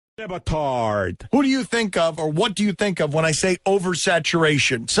Lebatard. Who do you think of, or what do you think of when I say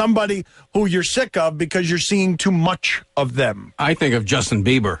oversaturation? Somebody who you're sick of because you're seeing too much of them. I think of Justin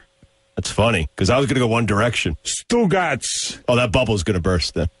Bieber. That's funny, because I was going to go One Direction. Stugotz. Oh, that bubble's going to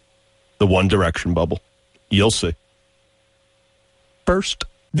burst then. The One Direction bubble. You'll see. Burst.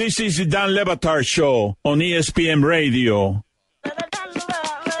 This is the Dan Lebatard Show on ESPN Radio.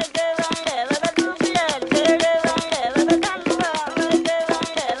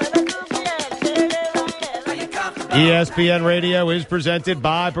 ESPN Radio is presented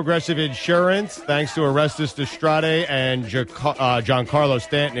by Progressive Insurance. Thanks to Orestes Destrade and Giancarlo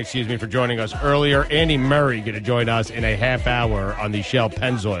Stanton, for joining us earlier. Andy Murray going to join us in a half hour on the Shell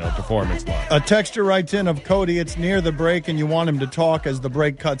Pennzoil Performance Line. A texter writes in of Cody, it's near the break and you want him to talk as the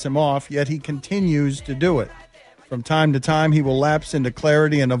break cuts him off, yet he continues to do it. From time to time, he will lapse into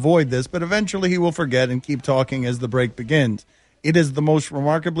clarity and avoid this, but eventually he will forget and keep talking as the break begins. It is the most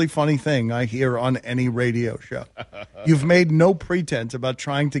remarkably funny thing I hear on any radio show. You've made no pretense about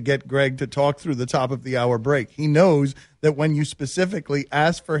trying to get Greg to talk through the top of the hour break. He knows that when you specifically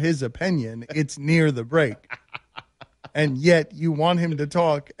ask for his opinion, it's near the break. And yet you want him to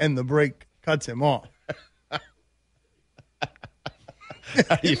talk and the break cuts him off.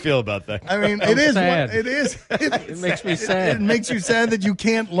 How do you feel about that? I mean, it is. It makes me sad. It makes you sad that you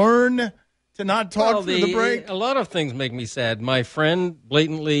can't learn to not talk through the break? A lot of things make me sad. My friend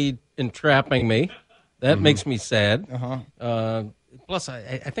blatantly entrapping me. That makes me sad. Plus,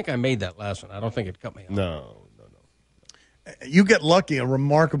 I think I made that last one. I don't think it cut me off. No. You get lucky a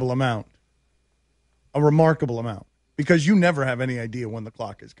remarkable amount. Because you never have any idea when the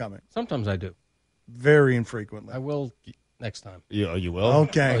clock is coming. Sometimes I do. Very infrequently. I will next time. You will?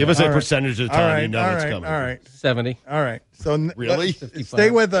 Okay. Give us a right. percentage of the time you know it's coming. All right. 70. All right. So really?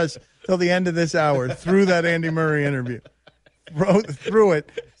 Stay with us till the end of this hour through that Andy Murray interview. Through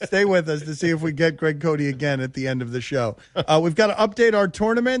it. Stay with us to see if we get Greg Cote again at the end of the show. We've got to update our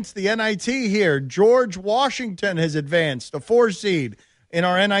tournaments. The NIT here. George Washington has advanced, a 4 seed in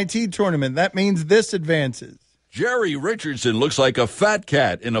our NIT tournament. That means this advances. Jerry Richardson looks like a fat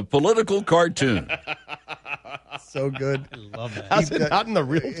cat in a political cartoon. So good. I love that. How's it not in the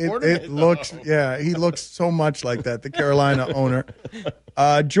real tournament? It looks, he looks so much like that, the Carolina owner.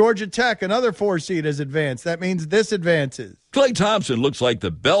 Georgia Tech, another 4 seed, has advanced. That means this advances. Klay Thompson looks like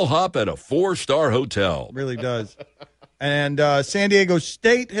the bellhop at a 4-star hotel. Really does. And San Diego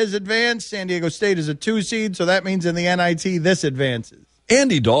State has advanced. San Diego State is a 2 seed, so that means in the NIT, this advances.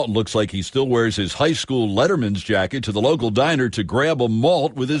 Andy Dalton looks like he still wears his high school letterman's jacket to the local diner to grab a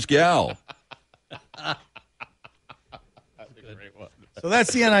malt with his gal. So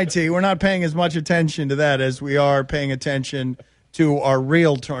that's the NIT. We're not paying as much attention to that as we are paying attention to our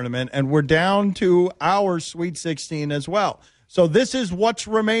real tournament, and we're down to our Sweet 16 as well. So this is what's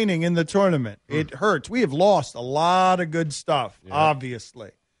remaining in the tournament. It hurts. We have lost a lot of good stuff,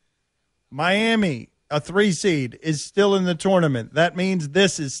 obviously. Miami, a 3 seed, is still in the tournament. That means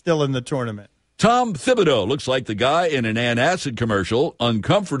this is still in the tournament. Tom Thibodeau looks like the guy in an antacid commercial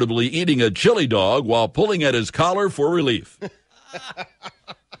uncomfortably eating a chili dog while pulling at his collar for relief.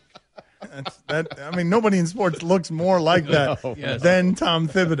 Nobody in sports looks more like that than Tom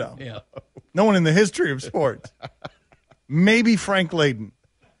Thibodeau. Yeah. No one in the history of sports. Maybe Frank Layden.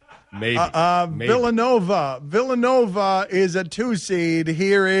 Maybe. Villanova. Villanova is a 2 seed.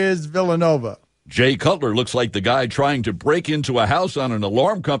 Here is Villanova. Jay Cutler looks like the guy trying to break into a house on an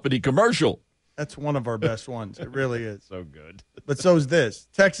alarm company commercial. That's one of our best ones. It really is. So good. But so's this.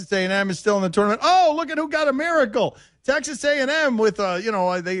 Texas A&M is still in the tournament. Oh, look at who got a miracle. Texas A&M with,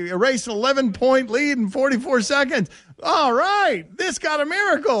 they erased an 11-point lead in 44 seconds. All right. This got a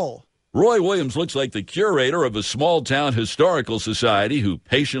miracle. Roy Williams looks like the curator of a small-town historical society who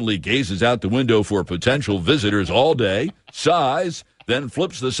patiently gazes out the window for potential visitors all day, sighs, then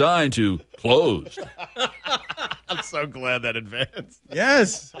flips the sign to closed. I'm so glad that advanced.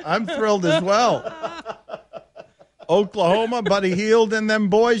 Yes, I'm thrilled as well. Oklahoma, Buddy Hield and them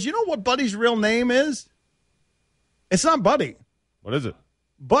boys. You know what Buddy's real name is? It's not Buddy. What is it?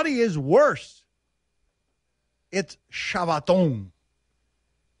 Buddy is worse. It's Chavaton.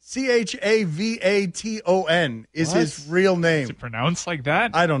 Chavaton is his real name. Is it pronounced like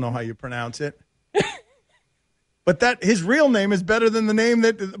that? I don't know how you pronounce it. But his real name is better than the name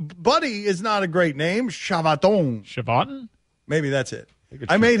that Buddy is not a great name. Chavaton. Chavaton? Maybe that's it.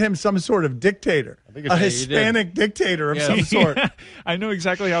 I made him some sort of dictator, a Hispanic dictator of some sort. I know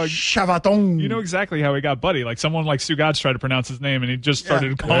exactly how. Chavaton. You know exactly how he got Buddy. Like someone like Stugotz tried to pronounce his name, and he just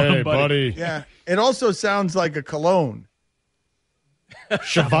started calling him Buddy. Yeah. It also sounds like a cologne.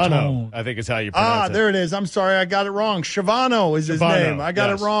 Shavano, I think is how you pronounce it. There it is. I'm sorry, I got it wrong. Shavano is his name. I got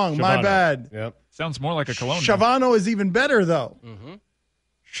it wrong. Shavano. My bad. Yep. Sounds more like a cologne. Shavano is even better, though. Mm-hmm.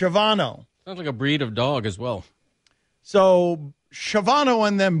 Shavano. Sounds like a breed of dog as well. So Shavano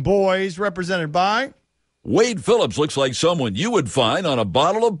and them boys represented by Wade Phillips looks like someone you would find on a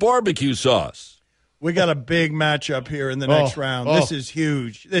bottle of barbecue sauce. We got a big matchup here in the next round. This is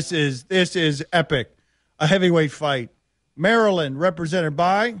huge. This is epic. A heavyweight fight. Maryland represented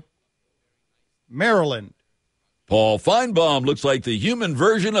by Maryland. Paul Feinbaum looks like the human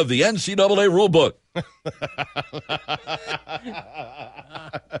version of the NCAA rulebook.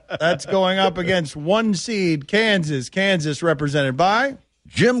 That's going up against 1 seed Kansas. Kansas represented by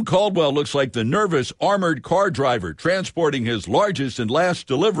Jim Caldwell looks like the nervous armored car driver transporting his largest and last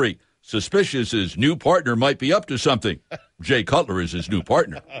delivery. Suspicious his new partner might be up to something. Jay Cutler is his new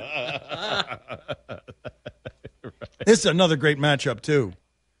partner. This is another great matchup, too.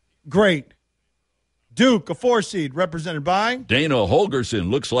 Great. Duke, a 4 seed, represented by Dana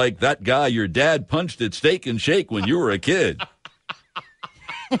Holgerson looks like that guy your dad punched at Steak and Shake when you were a kid.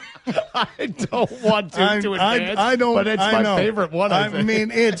 I don't want to advance, I don't, but it's my favorite one. I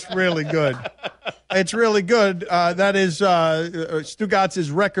mean, it's really good. It's really good. That is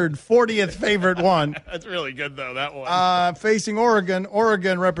Stugotz's record 40th favorite one. That's really good, though, that one. Facing Oregon.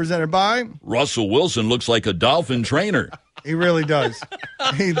 Oregon represented by Russell Wilson looks like a dolphin trainer. He really does.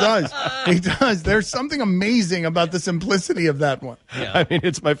 He does. He does. There's something amazing about the simplicity of that one. Yeah. I mean,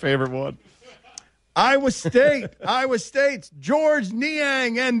 it's my favorite one. Iowa State's George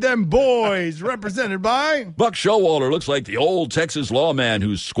Niang and them boys, represented by Buck Showalter looks like the old Texas lawman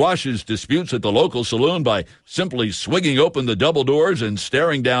who squashes disputes at the local saloon by simply swinging open the double doors and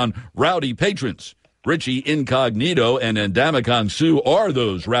staring down rowdy patrons. Richie Incognito and Ndamukong Suh are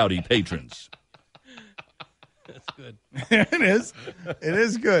those rowdy patrons. That's good. It is. It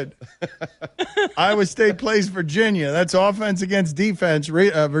is good. Iowa State plays Virginia. That's offense against defense.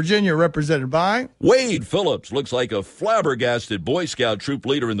 Virginia represented by Wade Phillips looks like a flabbergasted Boy Scout troop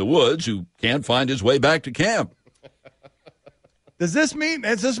leader in the woods who can't find his way back to camp. Does this mean,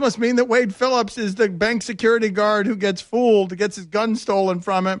 this must mean that Wade Phillips is the bank security guard who gets fooled, gets his gun stolen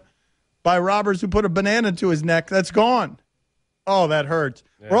from him by robbers who put a banana to his neck? That's gone. Oh, that hurts.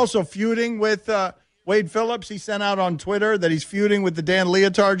 Yeah. We're also feuding with Wade Phillips. He sent out on Twitter that he's feuding with the Dan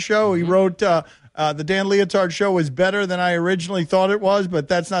Lebatard show. He wrote, the Dan Lebatard show is better than I originally thought it was, but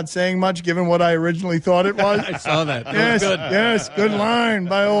that's not saying much given what I originally thought it was. I saw that. Yes, good. Yes, good line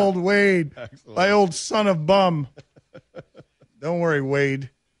by old Wade. Excellent. By old son of bum. Don't worry, Wade.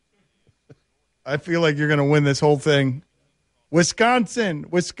 I feel like you're going to win this whole thing. Wisconsin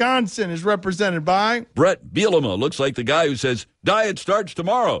is represented by Brett Bielema looks like the guy who says, diet starts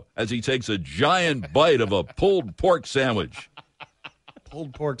tomorrow, as he takes a giant bite of a pulled pork sandwich.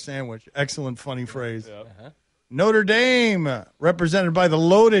 Pulled pork sandwich. Excellent, funny phrase. Yeah. Notre Dame, represented by the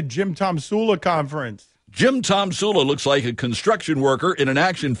loaded Jim Tomsula Conference. Jim Tomsula looks like a construction worker in an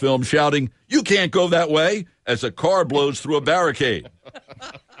action film shouting, "You can't go that way," as a car blows through a barricade.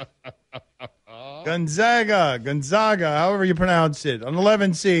 Gonzaga, however you pronounce it, an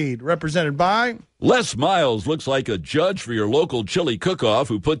 11 seed, represented by Les Miles looks like a judge for your local chili cook-off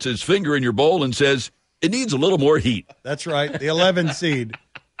who puts his finger in your bowl and says, "It needs a little more heat." That's right, the 11 seed.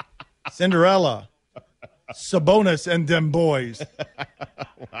 Cinderella, Sabonis and them boys.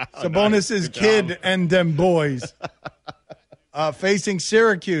 Wow, Sabonis' kid and them boys. Facing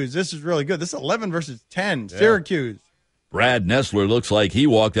Syracuse. This is really good. This is 11 versus 10. Yeah. Syracuse. Brad Nessler looks like he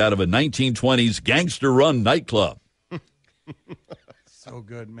walked out of a 1920s gangster-run nightclub. So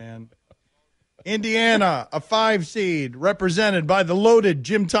good, man. Indiana, a 5 seed, represented by the loaded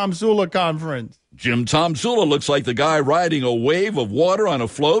Jim Tomsula Conference. Jim Tomsula looks like the guy riding a wave of water on a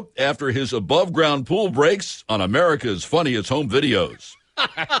float after his above-ground pool breaks on America's Funniest Home Videos.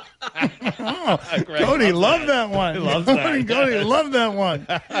 Cody loved that one. He loves that. Cody loved that one.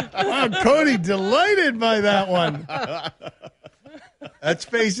 Wow, Cody delighted by that one. That's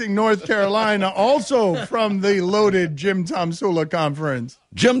facing North Carolina, also from the loaded Jim Tomsula Conference.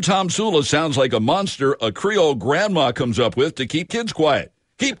 Jim Tomsula sounds like a monster a Creole grandma comes up with to keep kids quiet.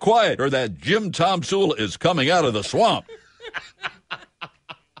 Keep quiet, or that Jim Tomsula is coming out of the swamp.